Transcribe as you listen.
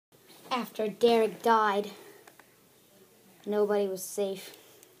After Derek died, nobody was safe.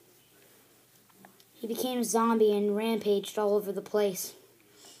 He became a zombie and rampaged all over the place.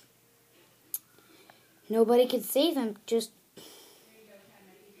 Nobody could save him,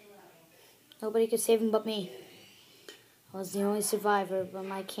 nobody could save him but me. I was the only survivor, but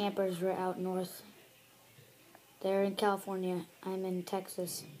my campers were out north. They're in California. I'm in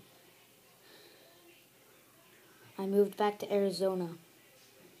Texas. I moved back to Arizona.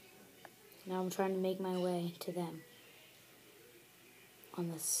 Now I'm trying to make my way to them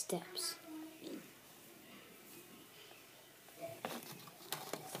on the steps.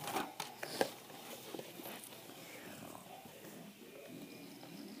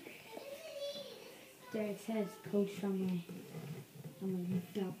 Derek's head's poached on my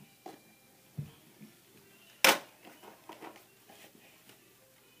belt.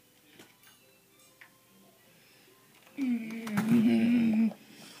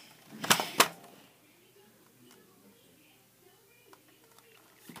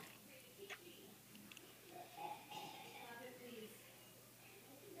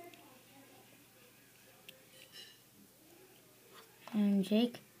 I'm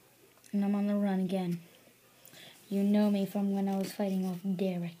Jake, and I'm on the run again. You know me from when I was fighting off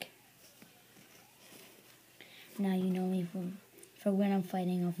Derek. Now you know me for when I'm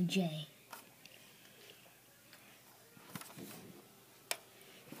fighting off Jay.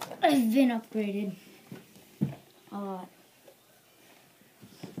 I've been upgraded a lot.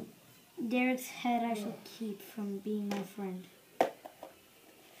 Derek's head I shall keep from being my friend,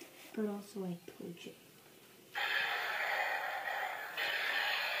 but also I poach it.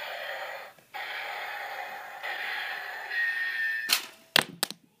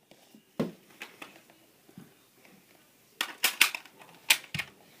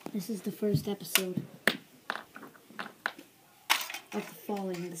 This is the first episode of the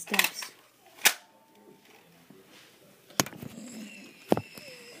falling of the steps.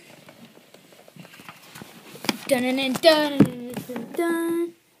 Dun dun dun dun dun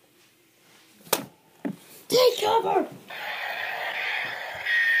dun. Take cover!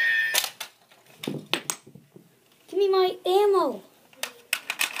 Give me my ammo!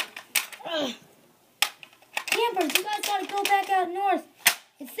 Ugh. Campers, you guys gotta go back out north.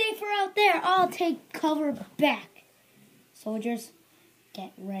 It's safer out there. I'll take cover back. Soldiers,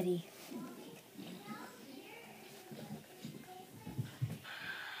 get ready.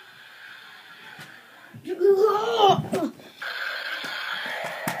 Yeah,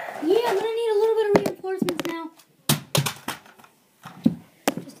 I'm gonna need a little bit of reinforcements now.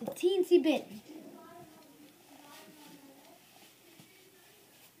 Just a teensy bit.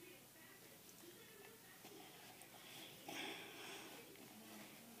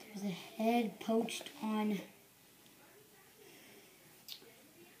 There's a head poached on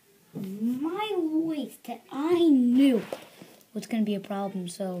my waist that I knew was going to be a problem,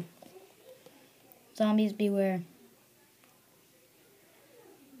 so zombies beware.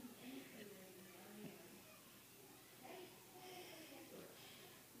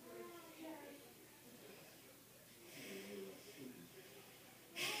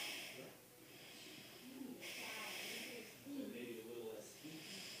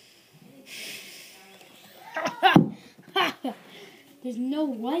 There's no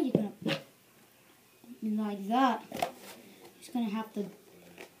way you're gonna like that. You're just gonna have to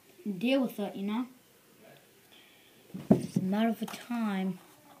deal with it, you know? It's a matter of time.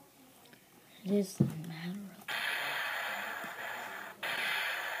 It is a matter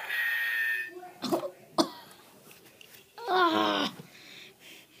of...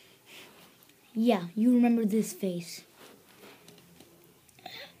 Yeah, you remember this face.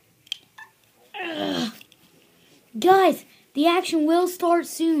 Guys, the action will start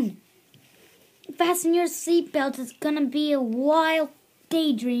soon. Fasten your seatbelts. It's gonna be a wild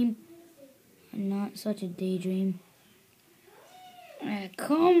daydream. Not such a daydream.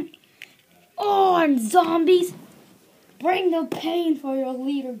 Come on, zombies. Bring the pain for your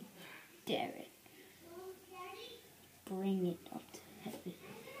leader, Derek. Bring it up to heaven.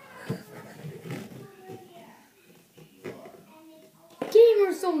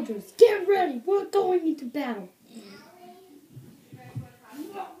 Gamer soldiers, get ready. We're going into battle.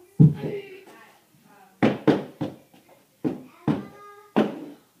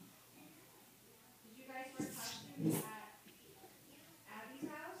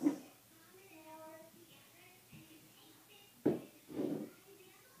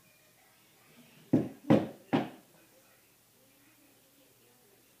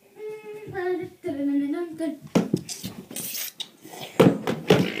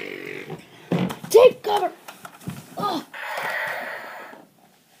 Take cover! Oh.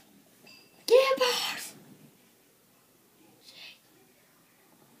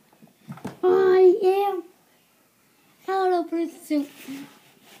 suit.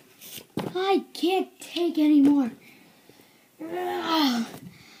 I can't take anymore.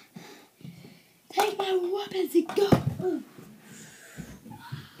 Take my weapons and go.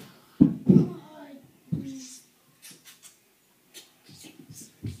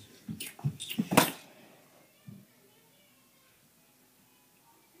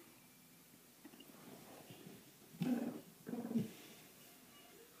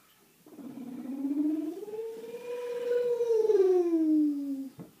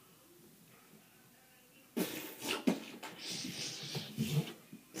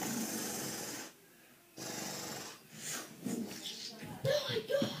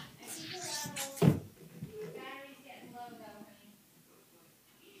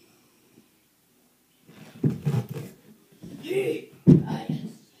 Hey,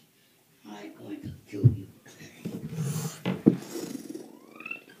 I'm going to kill you.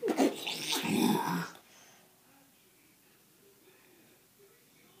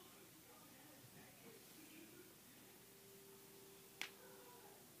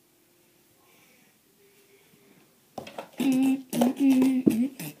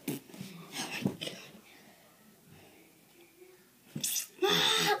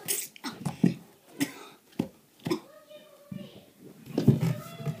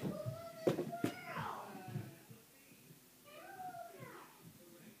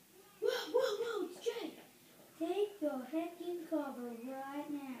 Whoa, it's Jake. Take your heckin' cover right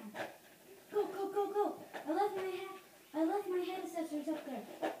now. Go. I left my head accessories up there.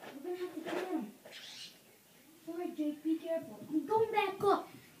 We're gonna have to get them. Alright, Jake, be careful. I'm going back up.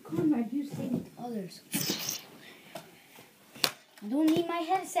 Conrad, you stay with others. I don't need my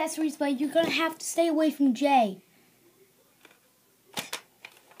head accessories, but you're gonna have to stay away from Jay.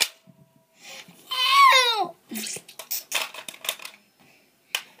 Ow!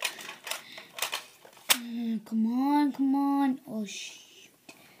 Come on. Oh, shoot.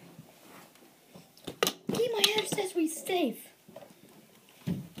 Keep my head accessories safe.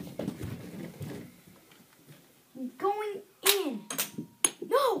 I'm going in.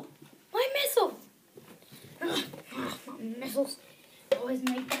 No! My missile! My missiles always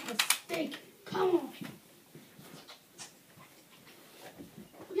make that mistake. Come on.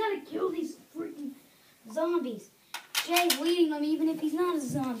 We gotta kill these freaking zombies. Jay's leading them even if he's not a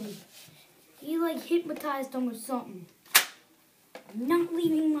zombie. He like hypnotized them or something. I'm not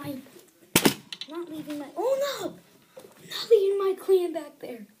leaving my, oh no! I'm not leaving my clan back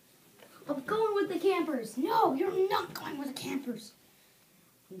there. I'm going with the campers. No, you're not going with the campers.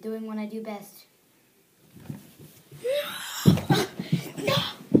 I'm doing what I do best. No!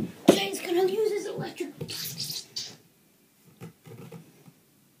 Jay's gonna use his electric.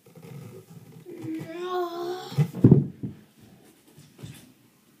 No!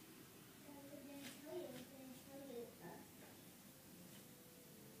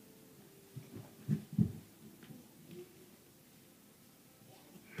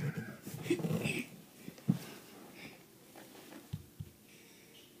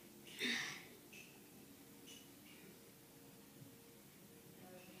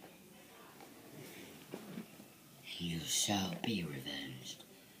 You shall be revenged.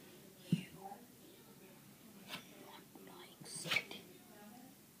 You want what I expected.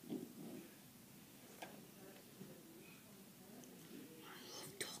 I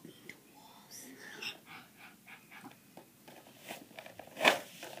love talking to walls.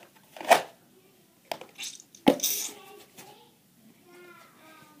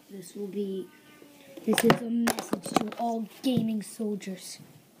 This is a message to all gaming soldiers.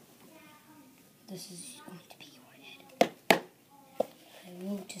 This is going to be your head. I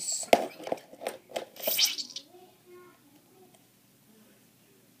will destroy it.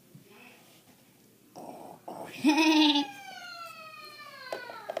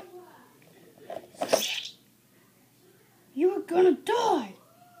 You're gonna die!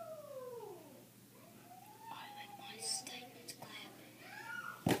 I like my statements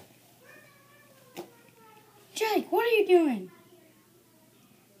clear. Jake, what are you doing?